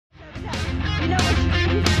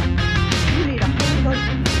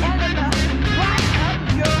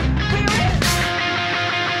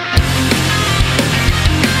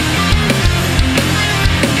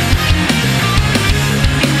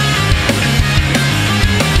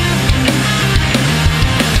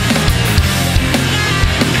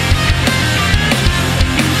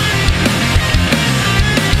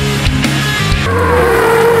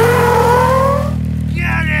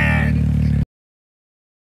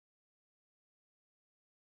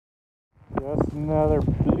Just another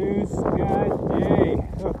blue sky day.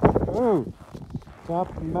 Oh, top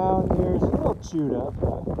of the mountain here is a little chewed up,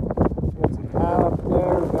 but we got some pal up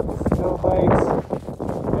there. We got the snow bikes.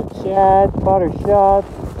 We got Chad, Potter shots.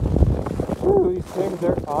 Ooh, these things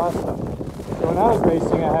are awesome. So when I was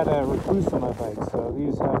racing, I had a recluse on my bike, so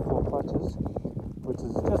these have full clutches, which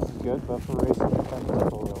is just as good, but for racing, it kind of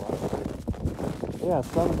took a little while. Yeah,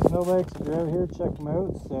 some snow bikes, if you're out here, check them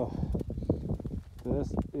out. So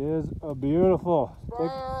this is a beautiful.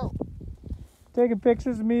 Taking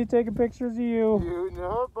pictures of me, taking pictures of you. You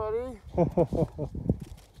know it, buddy.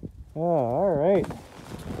 Oh, all right.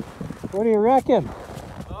 What do you reckon?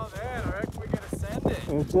 Oh man, I reckon we're gonna send it.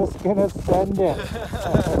 We're just gonna send it.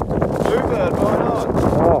 Good, going on.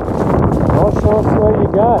 Oh, well, show us what you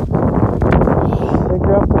got. Think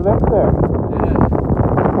you're up the lip there. Yeah.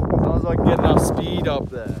 Sounds like getting enough speed up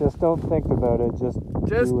there. Just don't think about it. Just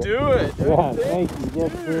do it. Yeah, thank you.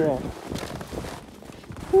 Just do it.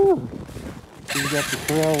 Whew. You got the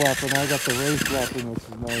trail weapon. I got the race weapon, which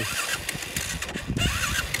is nice.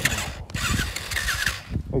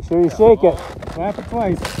 Make sure you shake it. Snap it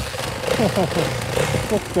twice.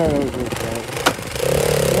 Let's start over this guy.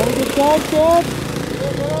 Have a good time, Chad?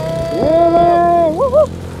 Yeah! Woo-hoo!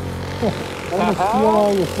 I'm going to steal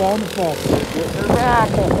all your sound effects. Get her back.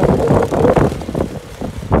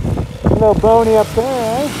 A little bony up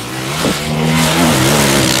there, eh?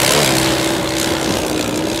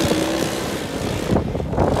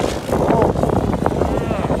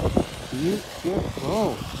 Beautiful.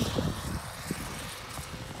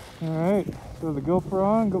 Alright, throw the GoPro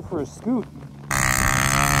on, go for a scoot.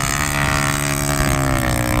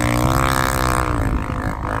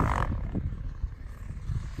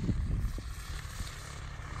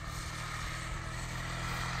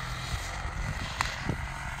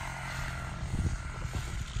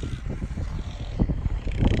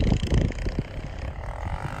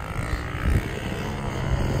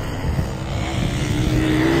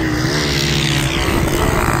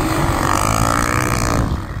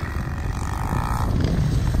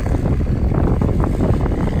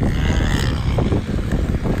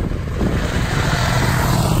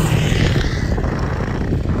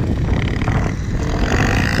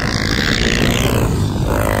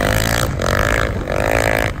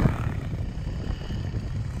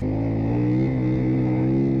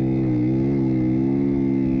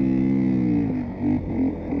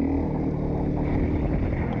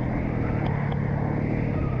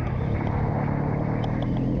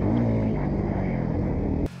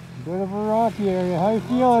 Bit of a rocky area. How you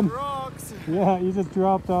feeling? Rocks. Yeah, you just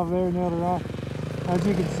dropped off there near the rock. As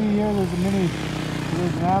you can see here, there's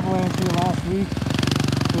an avalanche here last week.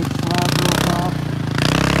 Big slab broke off.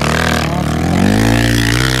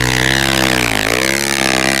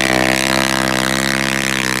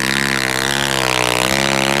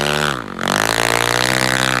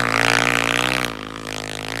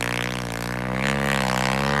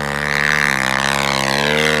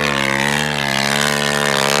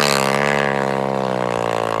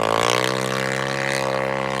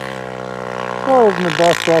 That isn't the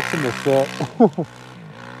best section to sit.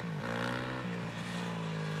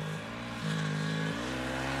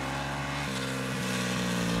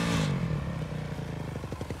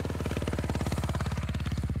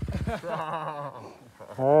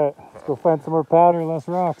 Alright, let's go find some more powder, less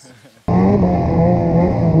rocks.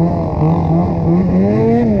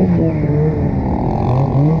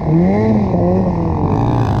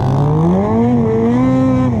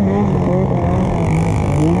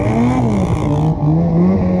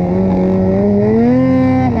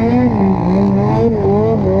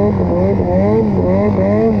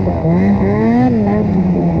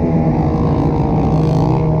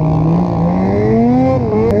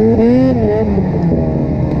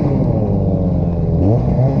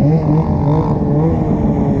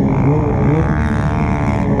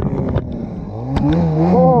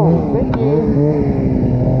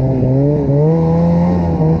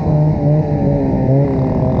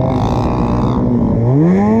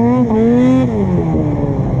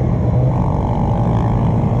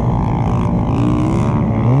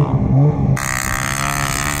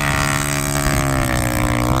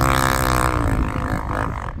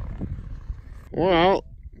 Well,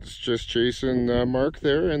 it's just chasing Mark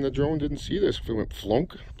there, and the drone didn't see this. It went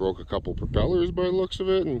flunk, broke a couple propellers by the looks of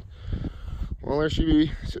it, and well, there she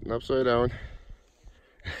be, sitting upside down.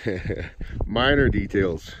 Minor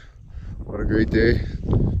details. What a great day.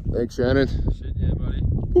 Thanks, Shannon. Shit, yeah, buddy.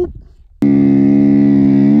 Boop.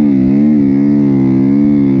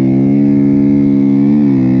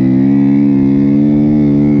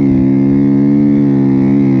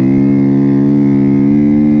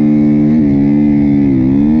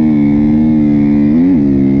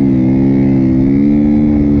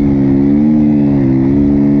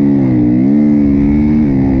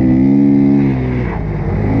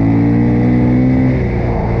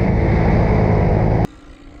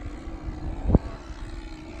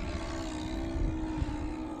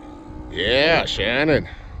 yeah, Shannon.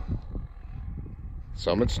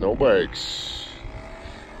 Summit Snowbikes.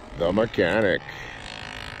 The mechanic.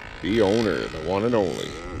 The owner, the one and only.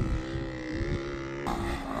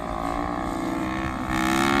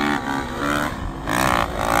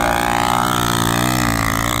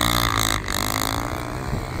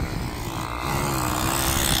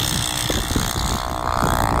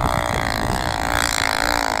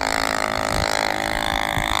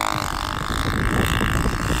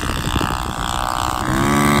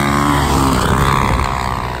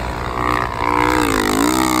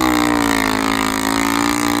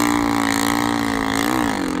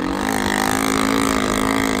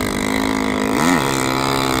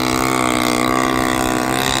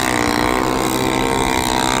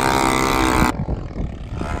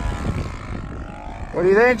 What do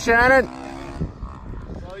you think, Shannon?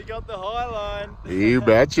 Well, you got the high line. You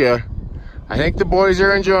betcha. I think the boys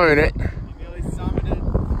are enjoying it. You nearly summited.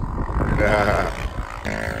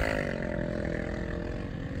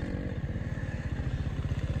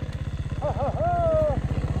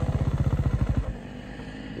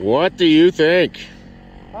 What do you think?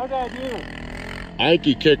 How'd I do? I think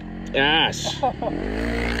he kicked ass. I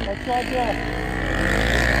tried to.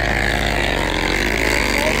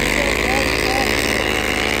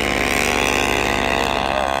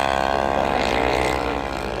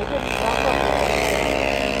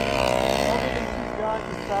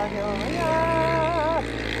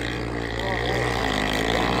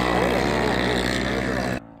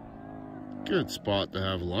 Good spot to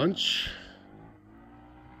have lunch.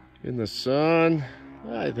 In the sun.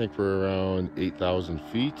 I think we're around 8,000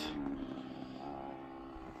 feet.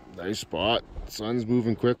 Nice spot. Sun's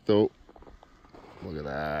moving quick though. Look at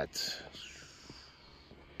that.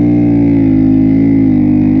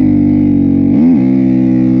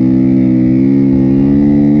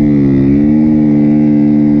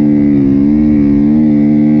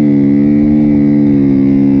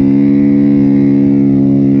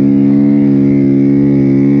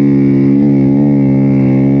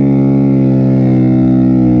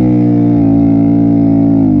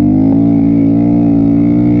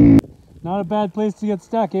 Bad place to get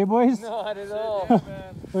stuck, eh, boys? Not at all. Look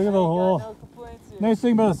at the hole. No complaints here. Nice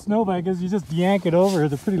thing about a snowbike is you just yank it over.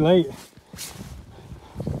 They're pretty light.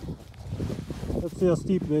 Let's see how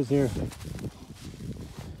steep it is here.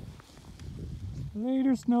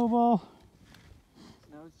 Later, Snowball.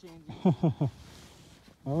 Snow's changing.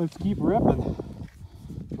 Well, let's keep repping.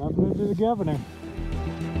 Repping into the governor.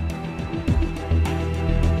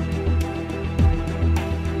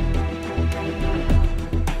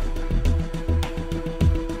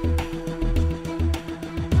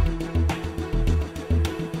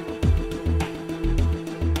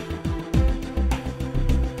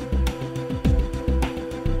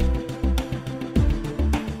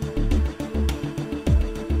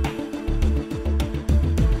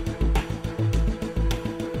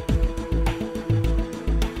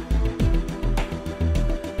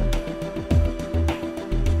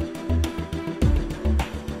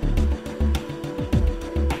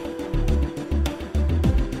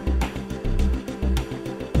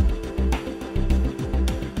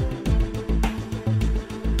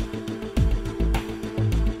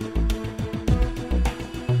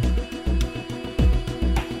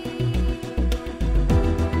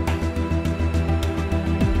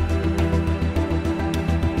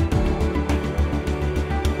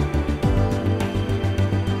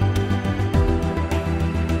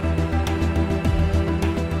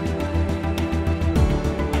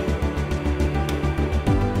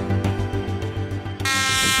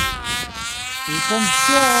 Some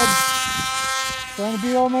sled. Trying to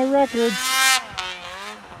beat all my records.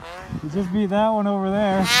 You just beat that one over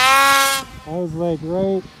there. I was like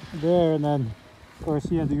right there, and then of course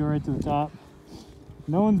he had to go right to the top.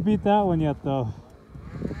 No one's beat that one yet though.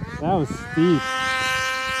 That was steep.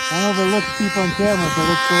 I don't know if it looks steep on camera, but it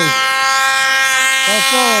looks like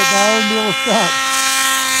that's alright, now I wouldn't be able to stop.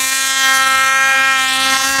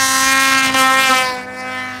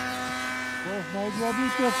 Well, maybe I'll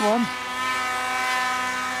beat this one.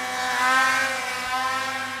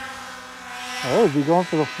 Oh, is he going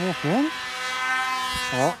for the full thing?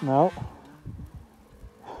 Oh, no.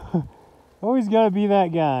 Always gotta be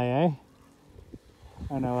that guy, eh?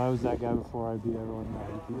 I know, I was that guy before I beat everyone in my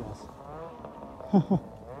ATS.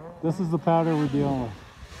 This is the powder we're dealing with.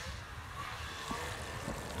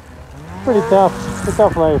 Pretty tough. It's a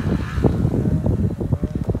tough life.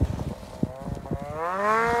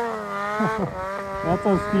 That's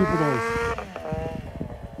how steep it is.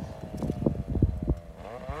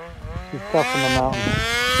 It's tough in the mountain.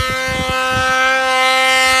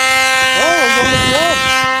 Oh, we're going to jump.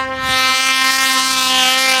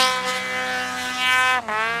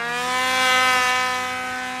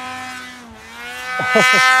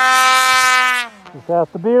 Just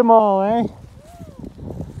have to beat them all, eh?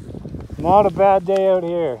 Not a bad day out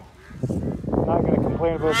here. I'm not going to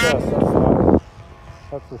complain about this,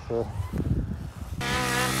 that's for sure.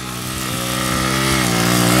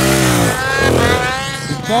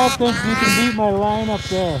 Dad thinks you can beat my line up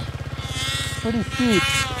there. Pretty steep.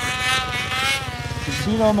 He's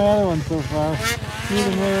beat all my other ones so far. Beat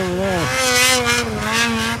him way over there.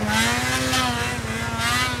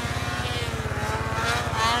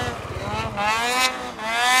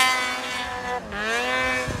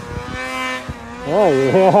 Oh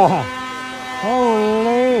yeah!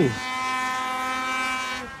 Holy!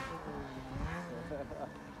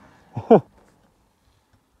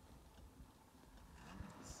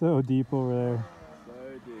 So deep over there. So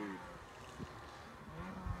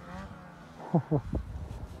deep.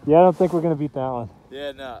 Yeah, I don't think we're gonna beat that one.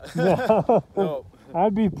 Yeah, no. No. No.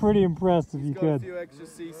 I'd be pretty impressed if you Got could. a few extra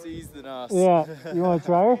CCs than us. Yeah, you want to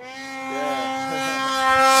try her? Yeah.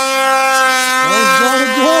 There's going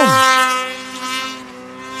again.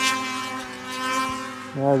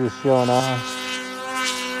 Yeah, just showing off.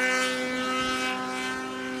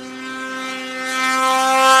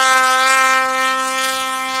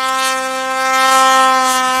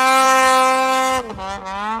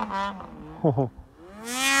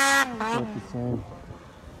 Not the same.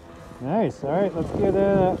 Nice. All right, let's get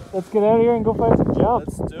out of here and go find some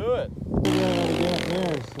jumps. Let's do it. We're gonna get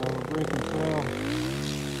there, so we're breaking trail.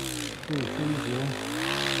 Pretty easy.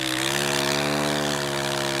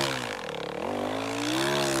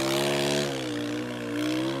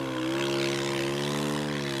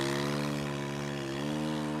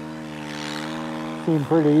 Seemed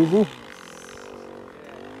pretty easy.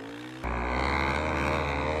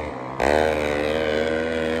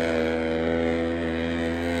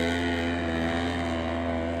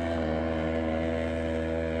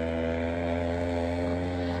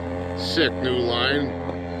 Sick new line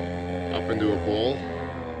up into a bowl.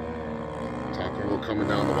 Talking about coming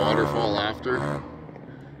down the waterfall after.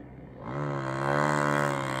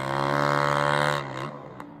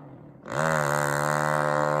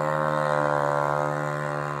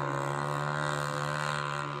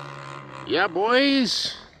 Yeah,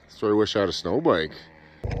 boys. So I wish I had a snow bike.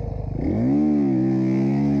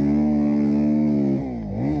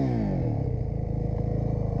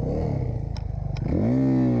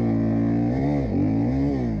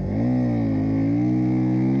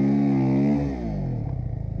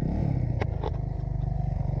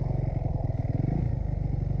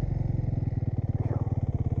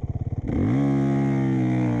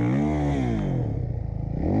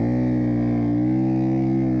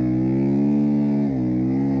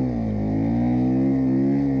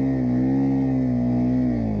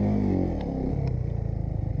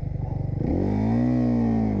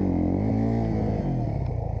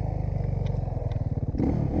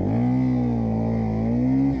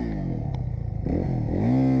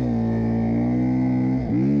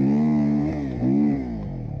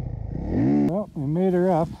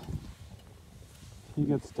 He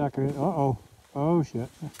gets stuck in it. Uh-oh. Oh, shit.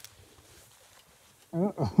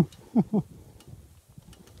 Uh-oh.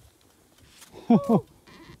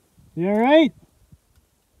 You all right?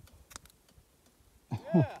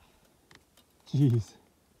 Yeah. Jeez.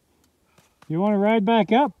 You want to ride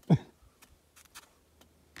back up?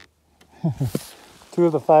 2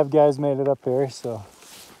 of the 5 guys made it up here, so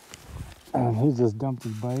he just dumped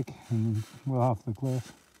his bike and went off the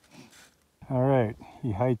cliff. All right,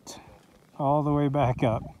 he hiked all the way back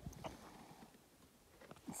up.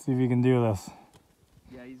 Let's see if you can do this.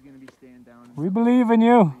 Yeah, he's gonna be staying down. We believe in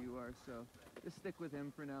you. You are, so just stick with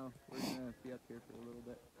him for now. We're gonna be up here for a little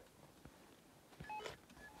bit.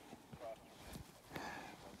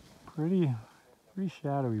 Pretty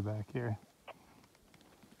shadowy back here.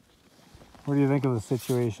 What do you think of the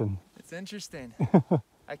situation? It's interesting.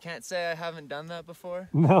 I can't say I haven't done that before.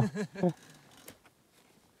 No.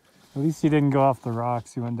 At least you didn't go off the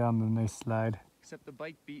rocks. You went down the nice slide. Except the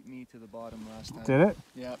bike beat me to the bottom last time. Did it?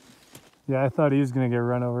 Yep. Yeah, I thought he was going to get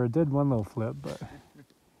run over. It did one little flip, but...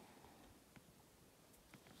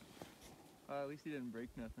 At least he didn't break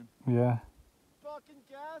nothing. Yeah. Fucking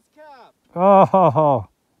gas cap! Oh!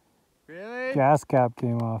 Really? Gas cap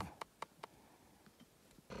came off.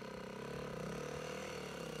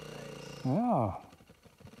 Oh.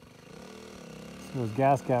 So his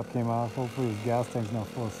gas cap came off. Hopefully his gas tank's not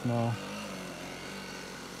full of snow. I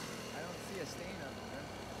don't see a stain up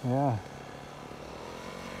there. Yeah.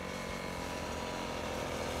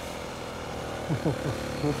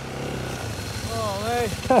 Oh, hey.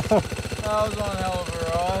 That was one hell of a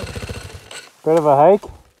ride. Bit of a hike?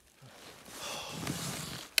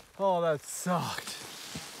 Oh, that sucked.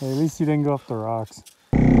 Hey, at least you didn't go up the rocks.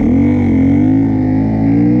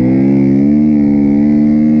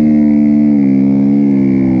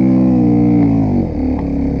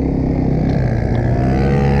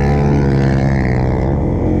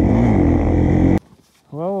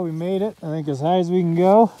 Well, we made it. I think as high as we can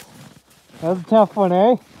go. That was a tough one,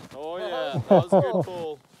 eh? Oh yeah, that was a good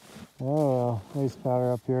pull. Oh, nice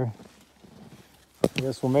powder up here. I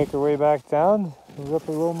guess we'll make our way back down. We'll rip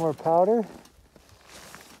a little more powder.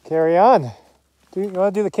 Carry on. You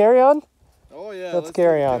want to do the carry on? Oh yeah, let's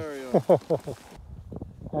carry on. Carry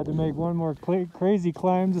Had to make one more crazy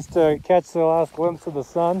climb just to catch the last glimpse of the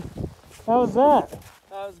sun. How was that?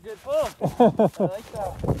 That was a good pull. I like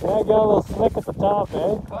that. Yeah, I got a little slick at the top, eh?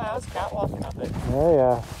 Oh, that was catwalking up it. Oh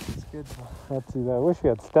yeah. It's good. Not too bad. I wish we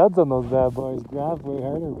had studs on those bad boys. Grab way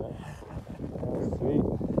harder, but that was sweet.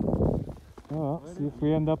 Oh, well, see if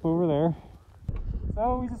we end up over there.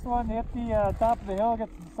 So we just wanted to hit the top of the hill, get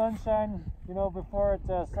some sunshine, you know, before it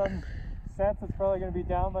sun sets. It's probably going to be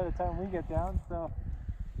down by the time we get down. So,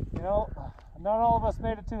 you know, not all of us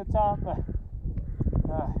made it to the top, but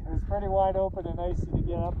it was pretty wide open and icy to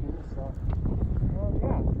get up here. So, well,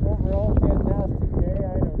 yeah, overall fantastic day.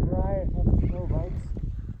 I had a riot of snow bikes.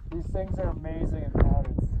 These things are amazing and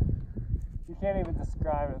powdered. You can't even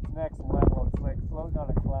describe it. It's next level. It's like floating on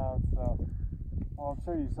a cloud. So, well, I'm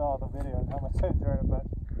sure you saw the video and how much I enjoyed it. But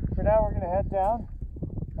for now, we're gonna head down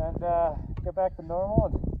and get back to normal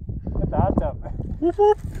and get the hot tub. Whoop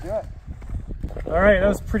whoop. Do it. All right, that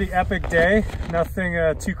was a pretty epic day. Nothing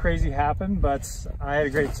too crazy happened, but I had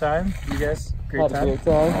a great time. You guys, great time.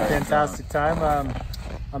 Fantastic time.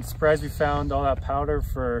 I'm surprised we found all that powder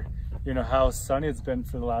for, you know, how sunny it's been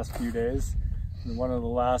for the last few days. And one of the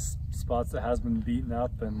last spots that has been beaten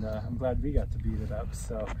up, and I'm glad we got to beat it up.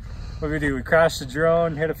 So what did we do? We crashed the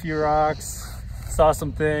drone, hit a few rocks, saw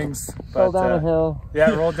some things. Rolled down a hill. Yeah,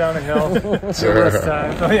 rolled down a hill. This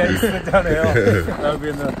time. Oh yeah, you slid down a hill. That'll be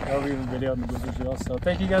in the video in the visual. So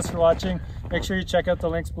thank you guys for watching. Make sure you check out the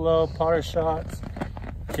links below. Potter shots.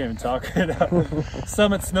 Can't even talk right now.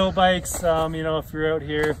 Summit snow bikes. You know, if you're out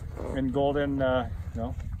here in Golden, you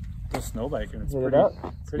know, go snow biking. It's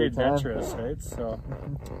pretty adventurous, right? So,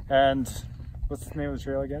 and what's the name of the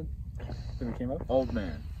trail again that we came up? Old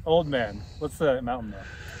Man. Old Man. What's the mountain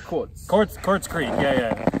though? Quartz Creek.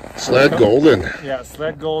 Yeah. Sled Golden. Yeah,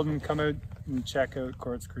 Sled Golden. Come out and check out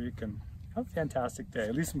Quartz Creek and have a fantastic day.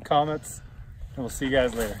 Leave some comments, and we'll see you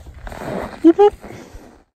guys later.